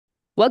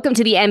Welcome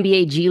to the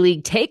NBA G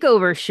League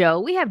Takeover show.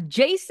 We have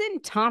Jason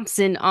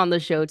Thompson on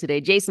the show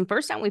today. Jason,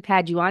 first time we've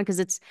had you on because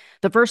it's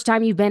the first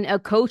time you've been a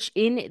coach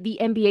in the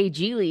NBA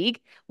G League.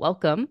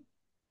 Welcome.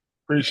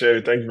 Appreciate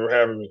it. Thank you for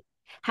having me.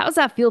 How's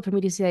that feel for me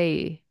to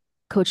say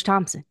Coach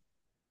Thompson?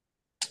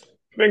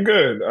 Been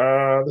good.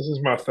 This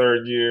is my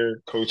third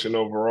year coaching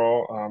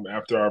overall.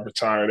 After I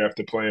retired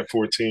after playing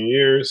 14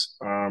 years,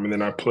 and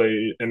then I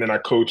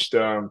coached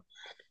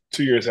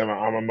 2 years at my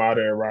alma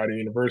mater at Rider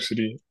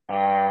University,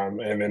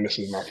 and then this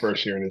is my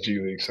first year in the G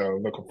League. So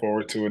looking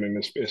forward to it,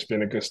 and it's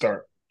been a good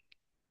start.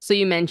 So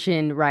you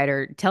mentioned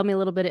Ryder. Tell me a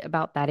little bit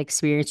about that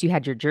experience. You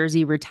had your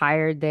jersey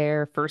retired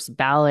there, first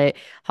ballot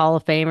Hall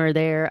of Famer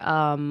there.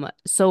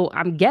 So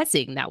I'm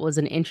guessing that was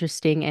an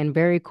interesting and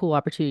very cool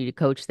opportunity to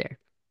coach there.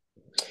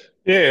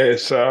 Yeah,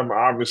 it's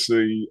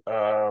obviously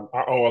I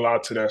owe a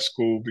lot to that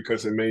school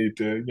because it made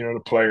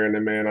the player and the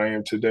man I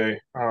am today.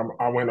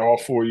 I went all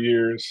 4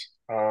 years,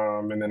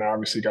 and then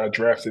obviously got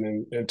drafted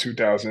in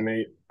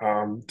 2008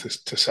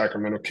 to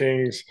Sacramento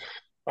Kings,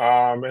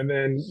 and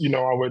then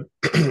I would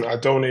I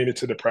donated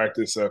to the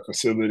practice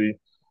facility,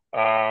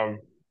 um,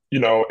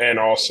 and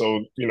also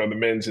the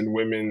men's and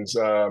women's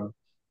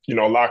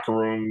locker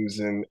rooms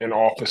and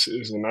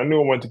offices. And I knew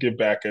I wanted to give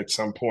back at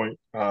some point.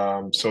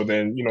 So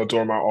then,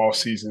 during my off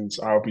seasons,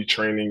 I'll be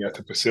training at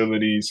the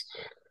facilities.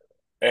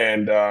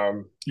 And,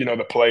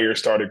 the players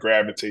started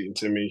gravitating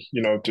to me,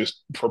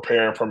 just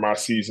preparing for my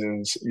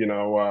seasons,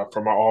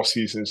 for my off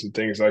seasons and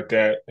things like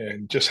that.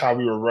 And just how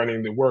we were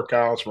running the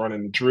workouts,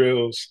 running the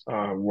drills,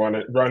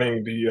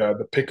 running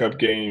the pickup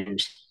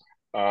games.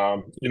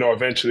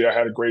 Eventually I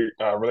had a great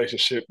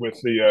relationship with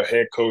the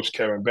head coach,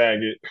 Kevin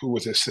Baggett, who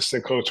was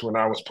assistant coach when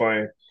I was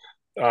playing.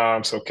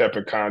 So kept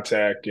in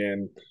contact,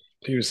 and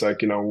he was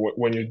like,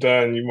 when you're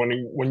done,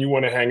 when you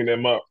want to hang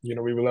them up,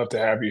 we would love to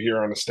have you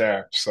here on the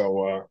staff.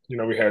 So,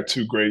 we had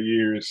 2 great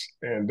years,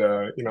 and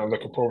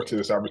looking forward to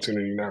this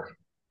opportunity now.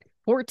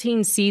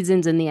 14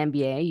 seasons in the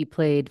NBA. You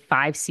played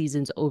 5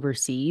 seasons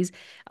overseas.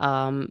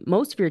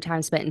 Most of your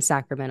time spent in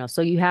Sacramento.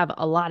 So you have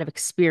a lot of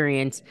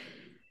experience.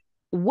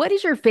 What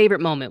is your favorite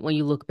moment when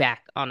you look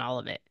back on all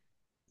of it?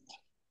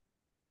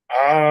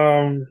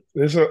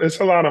 It's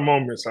a lot of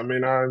moments. I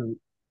mean,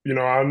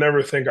 I'll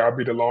never think I'll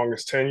be the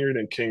longest tenured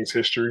in Kings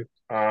history.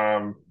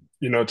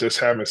 Just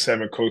having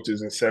 7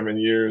 coaches in 7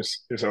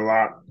 years is a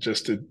lot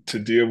just to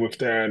deal with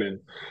that. And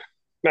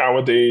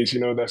nowadays,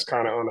 that's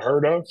kind of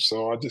unheard of.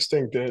 So I just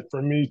think that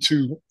for me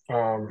to,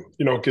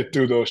 get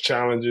through those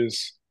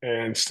challenges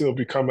and still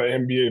become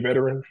an NBA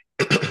veteran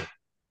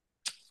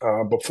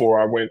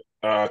before I went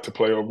to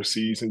play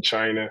overseas in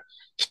China,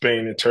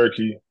 Spain, and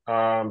Turkey.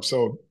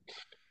 So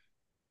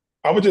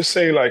I would just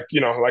say, like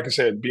I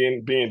said,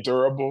 being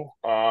durable.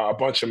 A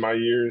bunch of my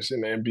years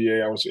in the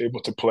NBA, I was able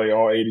to play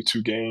all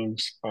 82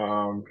 games.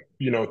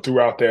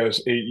 Throughout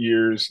those 8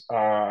 years,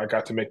 I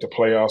got to make the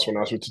playoffs when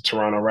I was with the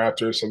Toronto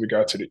Raptors. So we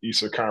got to the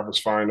Eastern Conference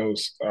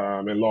Finals,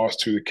 and lost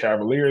to the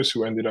Cavaliers,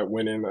 who ended up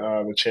winning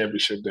the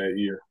championship that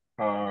year.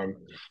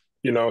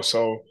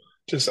 So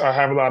just I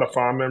have a lot of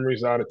fond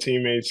memories, a lot of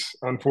teammates,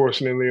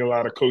 unfortunately, a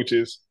lot of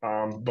coaches.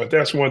 But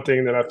that's one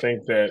thing that I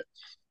think that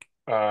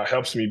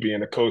helps me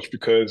being a coach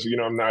because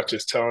I'm not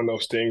just telling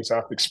those things,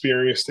 I've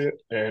experienced it,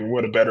 and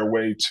what a better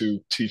way to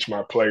teach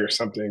my players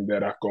something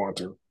that I've gone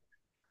through.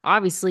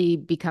 Obviously,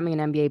 becoming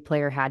an NBA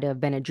player had to have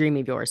been a dream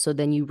of yours. So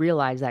then you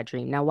realize that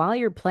dream. Now, while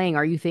you're playing,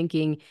 are you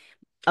thinking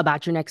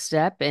about your next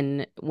step?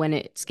 And when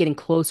it's getting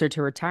closer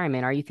to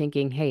retirement, are you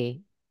thinking,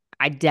 hey,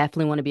 I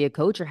definitely want to be a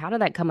coach? Or how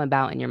did that come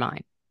about in your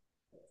mind?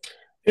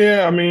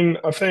 Yeah, I mean,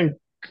 I think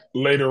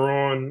later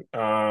on,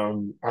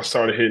 I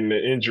started hitting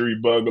the injury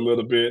bug a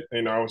little bit.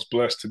 I was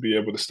blessed to be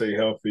able to stay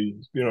healthy,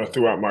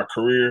 throughout my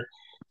career.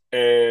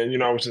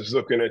 And, I was just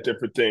looking at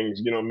different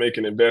things,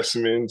 making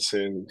investments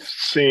and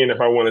seeing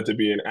if I wanted to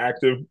be an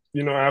active,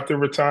 after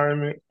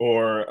retirement,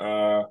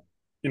 or,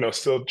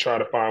 still try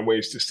to find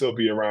ways to still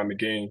be around the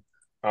game.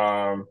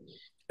 Um,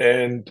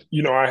 and,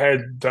 I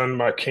had done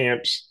my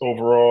camps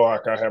overall.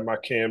 Like I had my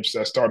camps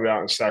that started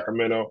out in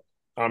Sacramento,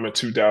 in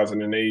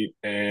 2008,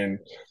 and,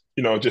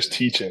 just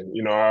teaching.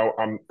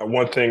 I'm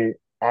one thing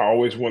I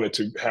always wanted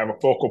to have a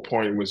focal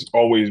point was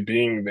always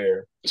being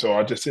there. So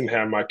I just didn't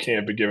have my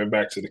camp and giving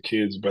back to the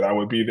kids, but I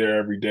would be there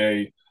every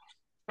day,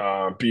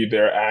 be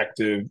there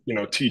active,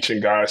 teaching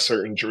guys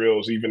certain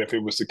drills, even if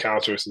it was the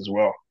counselors as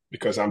well,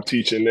 because I'm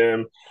teaching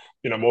them.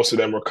 Most of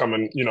them are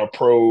coming,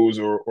 pros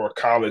or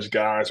college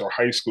guys or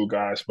high school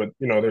guys, but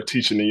they're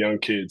teaching the young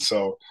kids.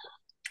 So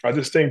I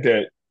just think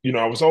that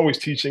I was always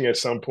teaching at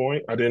some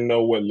point. I didn't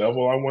know what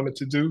level I wanted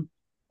to do,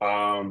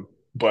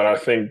 but I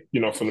think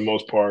for the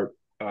most part,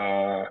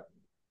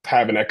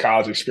 having that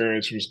college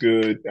experience was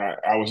good.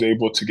 I was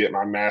able to get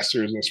my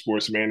master's in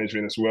sports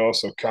management as well,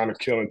 so kind of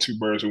killing two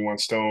birds with one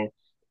stone.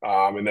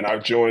 And then I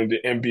joined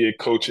the MBA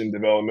coaching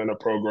developmental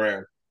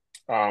program,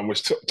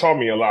 which taught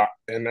me a lot.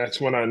 And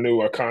that's when I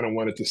knew I kind of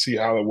wanted to see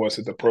how it was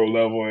at the pro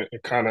level,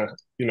 and kind of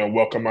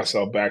welcome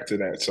myself back to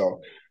that.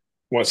 So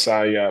once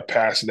I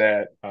passed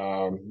that,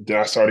 then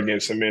I started getting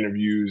some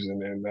interviews,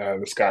 and then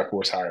the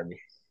Skyforce hired me.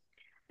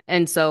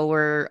 And so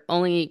we're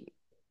only,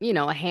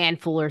 a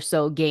handful or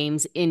so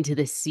games into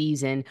the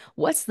season.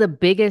 What's the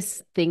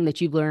biggest thing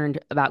that you've learned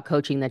about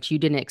coaching that you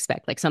didn't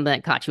expect? Like something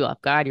that caught you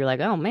off guard. You're like,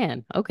 oh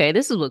man, okay,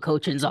 this is what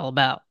coaching's all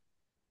about.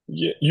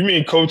 Yeah, you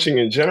mean coaching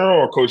in general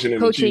or coaching in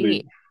the G Coaching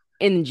League?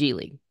 in the G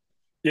League.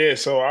 Yeah,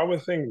 so I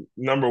would think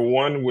number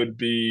one would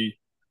be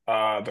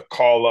the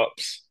call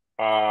ups,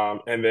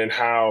 and then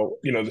how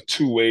the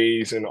two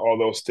ways and all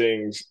those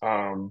things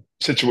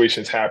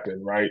situations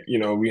happen, right?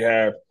 We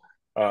have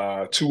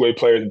two-way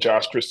players,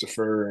 Josh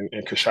Christopher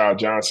and Kashad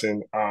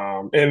Johnson,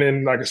 and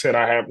then like I said,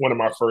 I had one of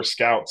my first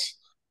scouts.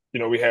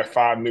 We had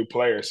five new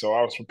players, so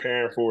I was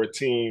preparing for a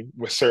team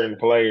with certain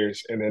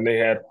players, and then they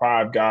had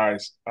five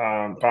guys,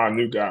 five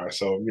new guys.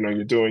 So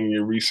you're doing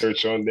your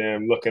research on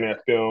them, looking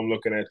at film,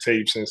 looking at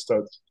tapes and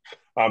stuff,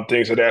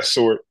 things of that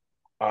sort.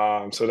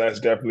 So that's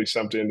definitely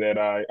something that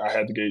I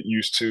had to get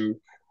used to.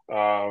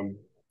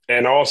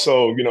 And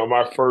also,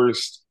 my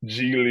first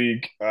G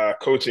League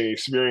coaching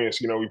experience,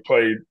 we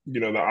played,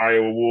 the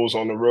Iowa Wolves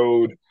on the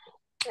road.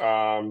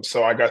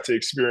 So I got to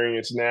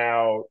experience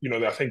now,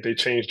 I think they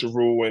changed the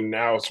rule and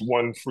now it's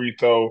one free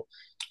throw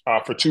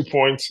for 2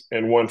 points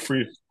and one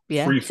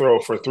Yeah. free throw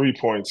for 3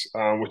 points,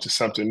 which is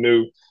something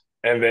new.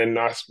 And then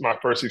my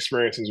first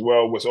experience as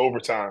well was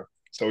overtime.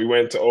 So we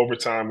went to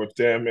overtime with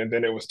them, and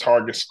then it was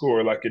target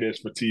score like it is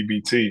for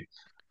TBT.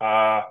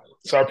 Uh,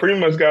 so I pretty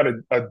much got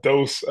a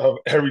dose of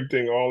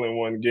everything all in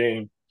one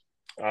game.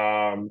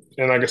 And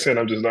like I said,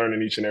 I'm just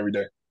learning each and every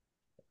day.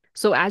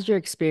 So as you're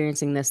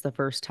experiencing this the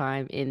first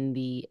time in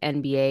the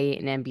NBA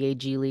and NBA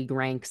G League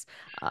ranks,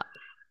 uh,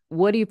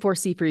 what do you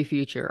foresee for your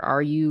future?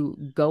 Are you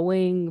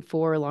going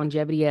for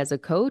longevity as a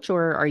coach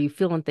or are you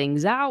filling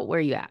things out? Where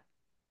are you at?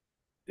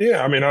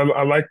 Yeah, I mean,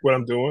 I like what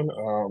I'm doing.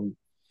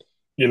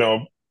 You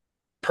know,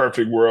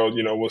 perfect world,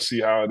 we'll see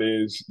how it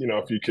is,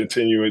 if you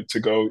continue it to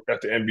go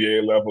at the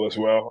NBA level as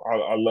well.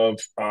 I love,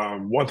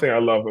 one thing I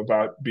love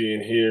about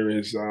being here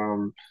is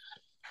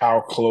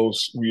how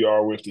close we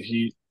are with the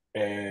Heat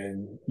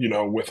and,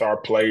 with our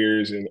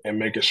players and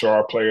making sure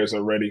our players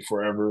are ready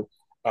forever.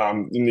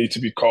 Need to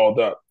be called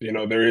up.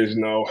 There is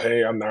no,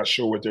 hey, I'm not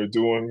sure what they're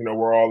doing.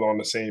 We're all on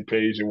the same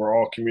page and we're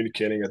all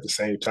communicating at the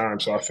same time.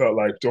 So I felt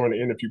like during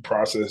the interview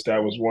process,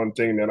 that was one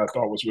thing that I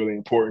thought was really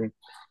important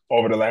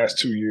over the last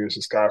 2 years.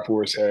 The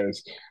Skyforce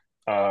has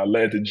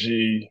led the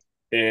G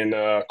in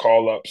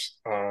call ups.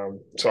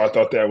 So I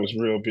thought that was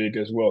real big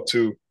as well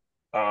too.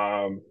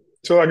 Um,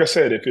 so like I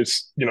said, if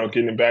it's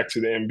getting back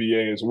to the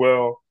NBA as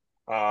well,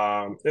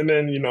 and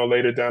then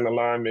later down the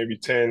line, maybe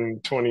 10,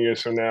 20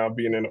 years from now,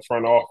 being in the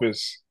front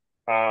office,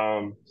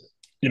 um,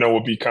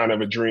 will be kind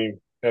of a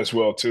dream as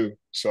well too.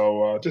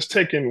 So just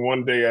taking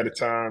one day at a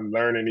time,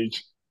 learning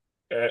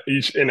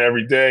each and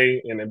every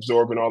day, and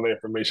absorbing all the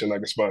information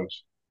like a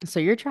sponge. So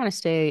you're trying to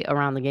stay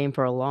around the game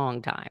for a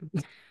long time.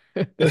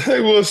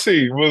 We'll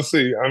see. We'll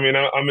see. I mean,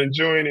 I'm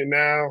enjoying it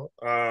now.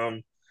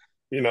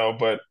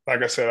 But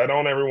like I said, I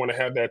don't ever want to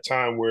have that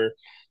time where,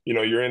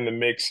 you're in the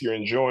mix, you're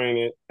enjoying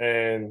it,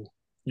 and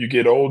you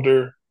get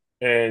older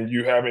and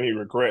you have any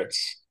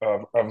regrets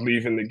of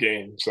leaving the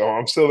game. So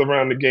I'm still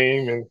around the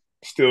game and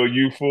still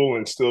youthful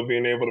and still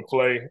being able to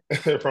play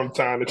from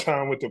time to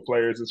time with the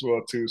players as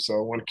well too. So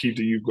I want to keep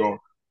the youth going.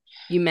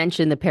 You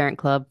mentioned the parent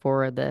club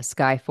for the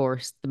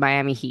Skyforce, the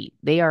Miami Heat.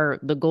 They are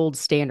the gold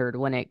standard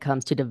when it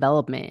comes to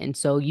development. And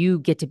so you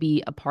get to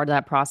be a part of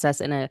that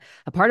process and a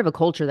part of a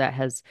culture that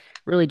has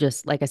really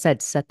just, like I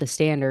said, set the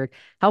standard.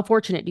 How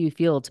fortunate do you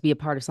feel to be a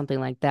part of something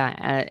like that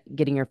at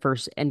getting your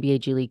first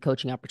NBA G League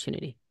coaching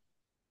opportunity?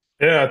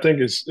 Yeah, I think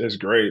it's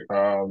great.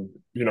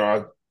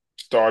 I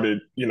started,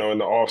 in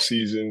the off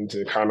season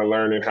to kind of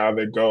learning how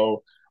they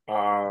go.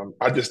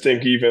 I just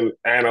think even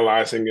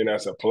analyzing it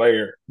as a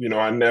player,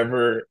 I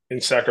never in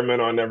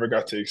Sacramento, I never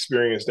got to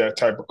experience that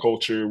type of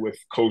culture with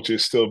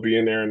coaches still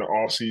being there in the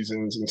off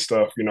seasons and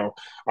stuff.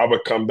 I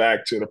would come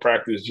back to the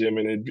practice gym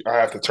and I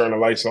have to turn the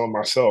lights on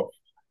myself.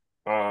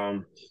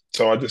 Um,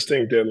 so I just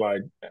think that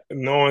like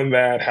knowing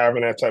that,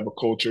 having that type of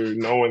culture,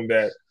 knowing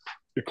that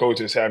the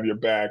coaches have your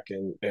back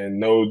and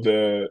know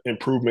the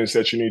improvements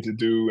that you need to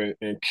do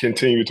and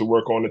continue to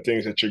work on the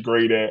things that you're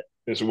great at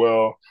as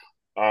well.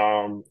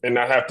 And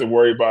not have to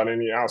worry about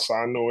any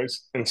outside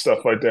noise and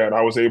stuff like that.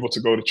 I was able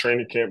to go to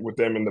training camp with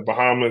them in the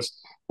Bahamas,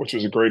 which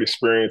was a great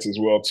experience as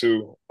well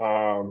too.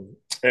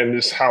 And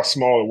just how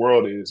small the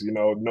world is,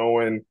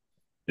 knowing,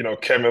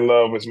 Kevin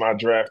Love was my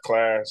draft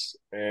class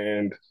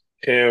and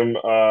him,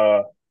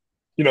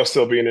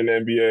 still being in the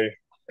NBA,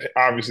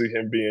 obviously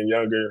him being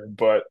younger,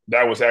 but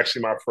that was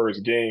actually my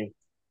first game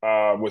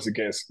was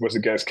against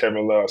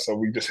Kevin Love. So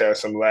we just had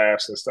some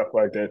laughs and stuff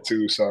like that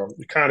too. So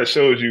it kind of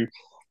shows you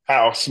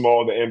how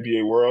small the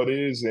NBA world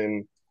is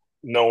and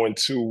knowing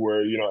too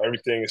where,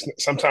 everything is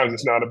sometimes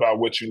it's not about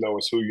what you know,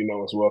 it's who you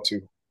know as well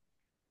too.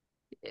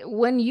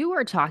 When you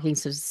were talking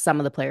to some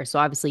of the players, so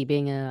obviously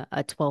being a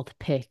 12th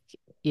pick,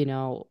 you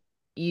know,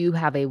 you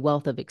have a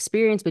wealth of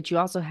experience, but you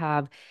also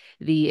have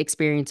the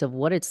experience of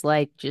what it's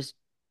like just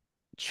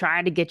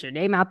trying to get your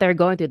name out there,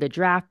 going through the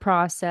draft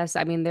process.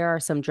 I mean, there are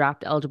some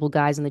draft eligible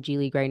guys in the G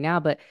League right now,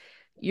 but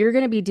you're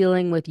going to be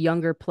dealing with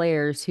younger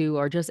players who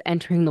are just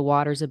entering the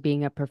waters of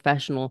being a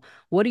professional.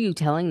 What are you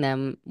telling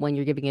them when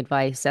you're giving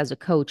advice as a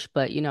coach,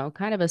 but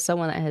kind of as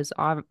someone that has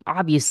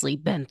obviously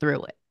been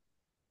through it?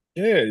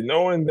 Yeah,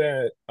 knowing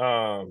that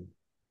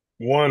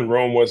one,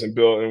 Rome wasn't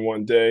built in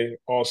one day.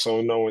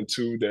 Also knowing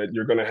too that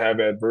you're going to have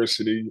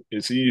adversity.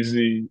 It's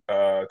easy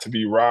to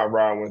be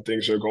rah-rah when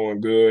things are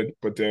going good,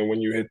 but then when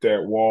you hit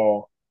that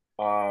wall,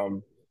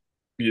 um,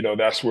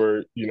 that's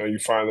where you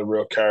find the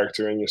real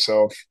character in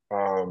yourself.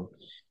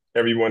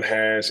 Everyone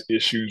has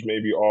issues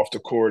maybe off the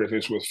court if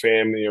it's with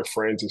family or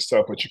friends and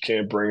stuff, but you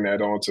can't bring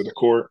that onto the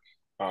court.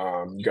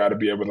 You got to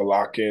be able to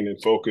lock in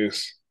and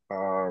focus,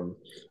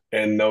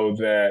 and know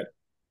that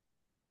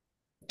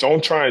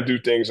don't try and do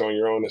things on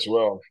your own as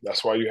well.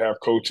 That's why you have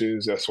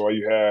coaches. That's why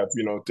you have,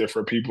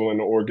 different people in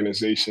the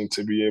organization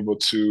to be able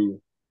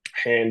to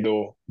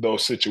handle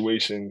those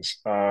situations.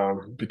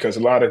 Because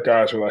a lot of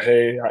guys are like,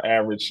 hey, I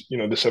average,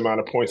 this amount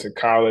of points in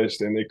college.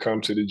 Then they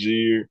come to the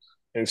G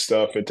and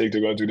stuff and think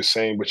they're going to do the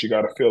same, but you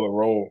got to fill a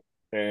role.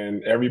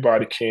 And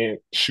everybody can't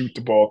shoot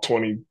the ball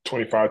 20,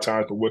 25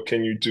 times, but what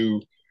can you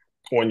do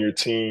on your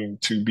team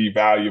to be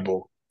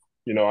valuable?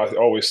 I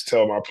always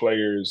tell my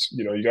players,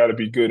 you got to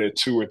be good at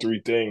two or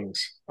three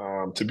things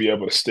to be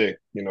able to stick.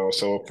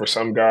 So for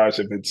some guys,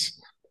 if it's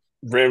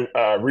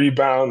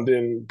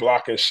rebounding,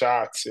 blocking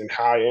shots, and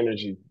high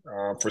energy.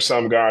 For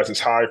some guys, it's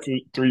high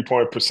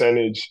 3-point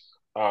percentage,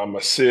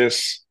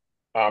 assists,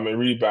 and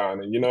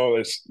rebounding.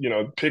 It's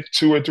pick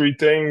two or three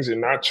things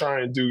and not try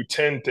and do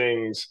 10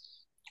 things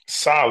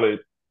solid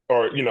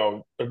or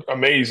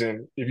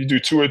amazing. If you do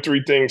two or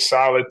three things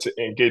solid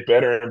and get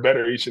better and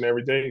better each and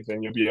every day,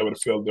 then you'll be able to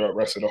fill the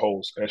rest of the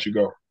holes as you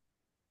go.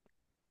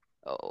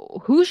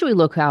 Oh, who should we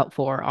look out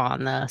for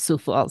on the Sioux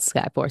Falls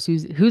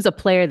Skyforce? Who's a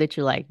player that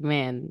you're like,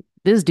 man,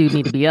 this dude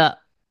need to be up?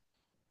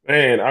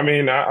 Man, I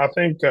mean, I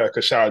think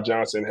Kashad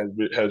Johnson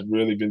has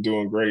really been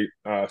doing great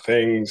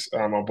things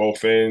on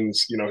both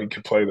ends. He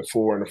can play the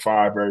 4 and the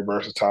 5, very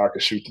versatile,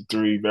 can shoot the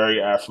 3,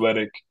 very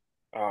athletic.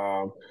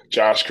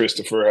 Josh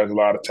Christopher has a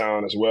lot of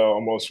talent as well.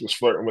 Almost was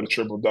flirting with a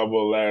triple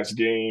double last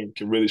game.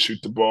 Can really shoot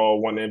the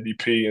ball. Won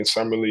MVP in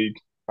summer league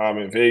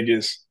in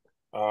Vegas.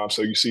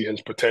 So you see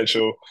his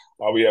potential.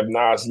 We have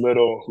Nas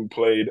Little, who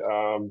played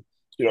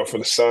for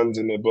the Suns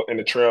and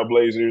the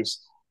Trailblazers.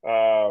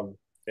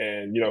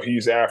 And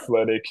he's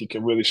athletic. He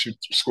can really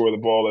score the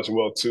ball as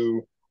well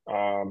too.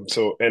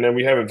 And then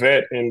we have a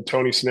vet in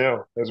Tony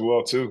Snell as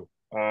well too.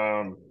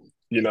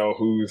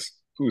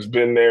 Who's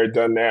been there,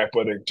 done that,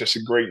 but just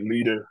a great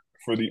leader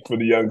for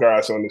the young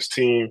guys on this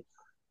team.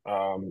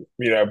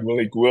 We have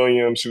Malik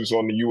Williams, who's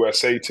on the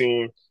USA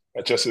team,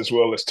 just as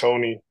well as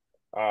Tony.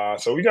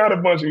 So we got a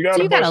bunch. We got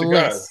So a you got a bunch of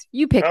guys. list.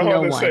 You pick I was no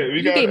about to say one.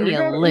 You gave me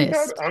a we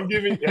got. list. I'm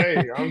giving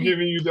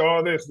you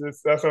all this.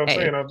 That's what I'm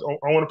saying. Hey,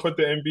 I want to put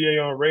the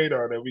NBA on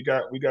radar. That we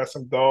got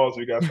some dogs.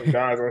 We got some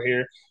guys on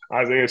here.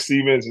 Isaiah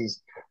Stevens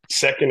is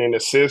second in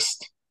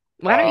assist.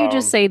 why don't you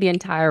just Um, say the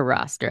entire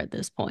roster at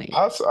this point?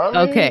 I mean,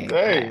 Okay,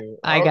 hey,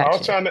 I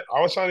got you.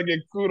 I was trying to get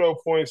kudo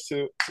points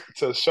to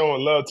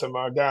showing love to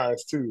my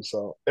guys too.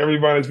 So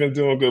everybody's been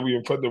doing good. We've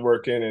been putting the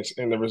work in,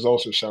 and the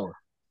results are showing.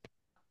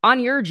 On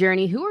your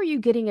journey, who are you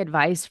getting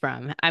advice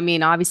from? I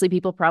mean, obviously,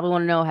 people probably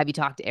want to know, have you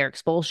talked to Eric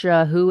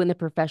Spoelstra? Who in the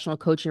professional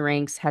coaching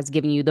ranks has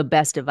given you the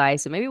best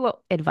advice? And maybe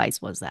what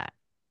advice was that?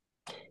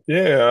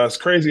 Yeah, it's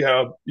crazy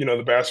how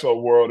the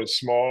basketball world is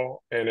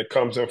small, and it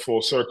comes in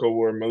full circle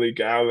where Malik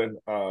Allen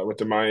with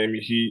the Miami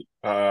Heat.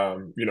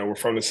 We're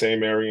from the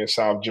same area in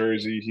South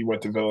Jersey. He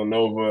went to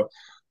Villanova,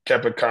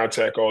 kept in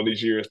contact all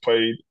these years,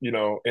 played in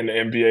the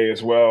NBA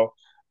as well.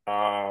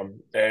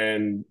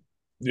 And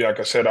yeah, like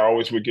I said, I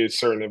always would get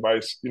certain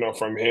advice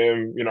from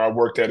him. I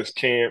worked at his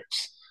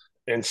camps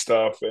and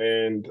stuff,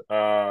 and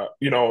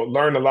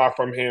learned a lot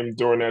from him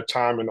during that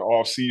time in the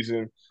off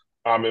season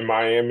in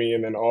Miami,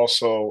 and then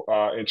also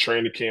in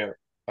training camp,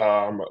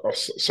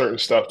 certain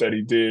stuff that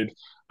he did.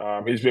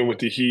 He's been with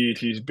the Heat.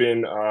 He's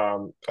been, I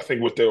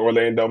think, with the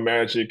Orlando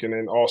Magic, and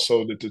then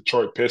also the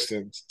Detroit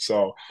Pistons.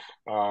 So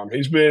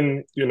he's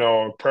been,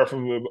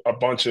 preferably a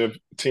bunch of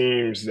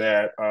teams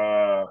that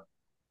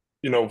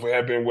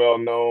have been well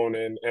known,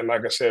 and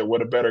like I said,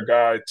 what a better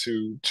guy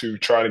to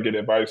try to get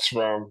advice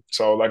from.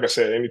 So like I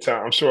said,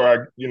 anytime I'm sure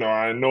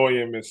I annoy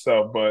him and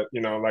stuff, but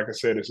like I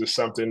said, it's just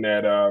something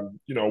that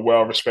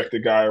well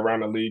respected guy around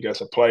the league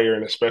as a player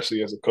and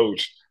especially as a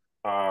coach.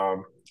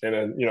 And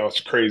then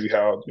it's crazy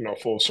how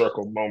full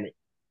circle moment.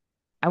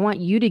 I want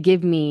you to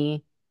give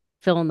me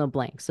fill in the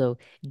blank. So,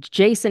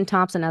 Jason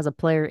Thompson as a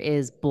player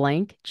is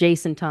blank.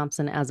 Jason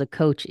Thompson as a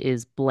coach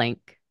is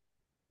blank.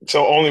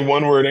 So only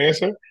one word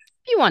answer.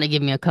 If you want to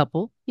give me a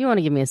couple, you want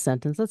to give me a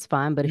sentence, that's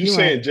fine. But if You you want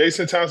saying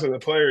Jason Thompson, the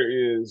player,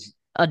 is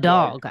a like,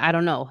 dog, I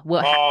don't know.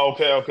 Well, oh,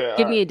 okay, okay,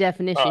 give all me right, a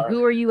definition. all right,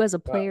 Who are you as a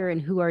all player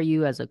and who are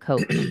you as a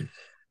coach? right.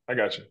 I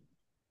got you.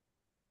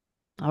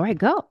 All right,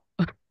 go.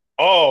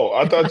 Oh,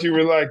 I thought you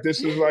were like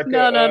this was like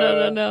No, no,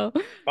 no, no, no,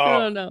 uh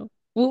no, no.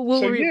 We'll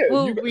so we'll re yeah,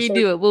 we'll you got so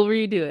redo it. We'll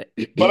redo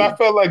but I it.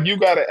 felt like you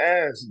gotta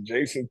ask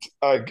Jason,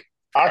 like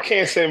I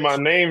can't say my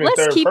name in Let's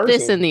third keep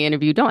this person. in the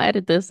interview. Don't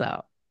edit this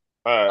out.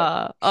 All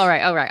right. All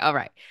right, all right, all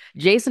right.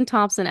 Jason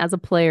Thompson as a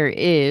player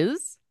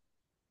is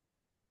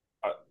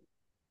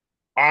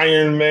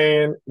Iron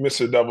Man,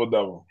 Mr. Double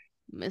Double.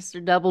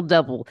 Mr. Double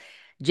Double.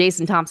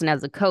 Jason Thompson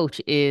as a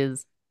coach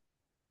is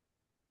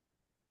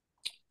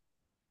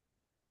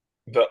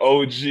The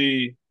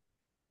OG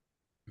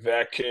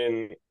that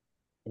can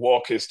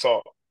walk his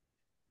talk.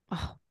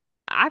 oh,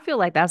 I feel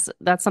like that's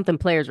something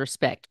players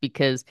respect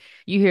because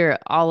you hear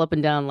all up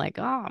and down like,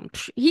 oh,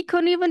 he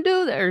couldn't even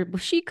do that, or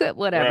she could,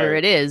 whatever Right.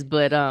 it is.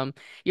 But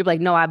you're like,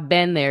 no, I've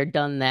been there,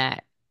 done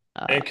that,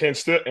 uh, And can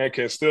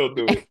still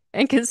do it.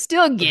 and can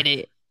still get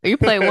it. Or you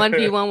play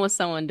 1v1 with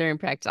someone during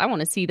practice. I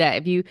want to see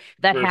that. If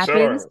that For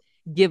happens, sure.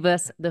 give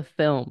us the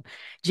film.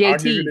 I'll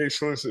give you JT, the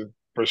exclusive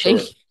for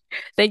thank sure.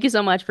 thank you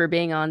so much for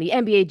being on the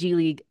NBA G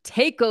League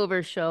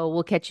Takeover show.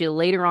 We'll catch you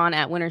later on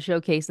at Winter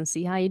Showcase and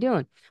see how you're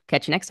doing.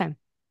 Catch you next time.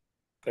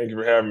 Thank you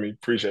for having me.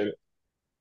 Appreciate it.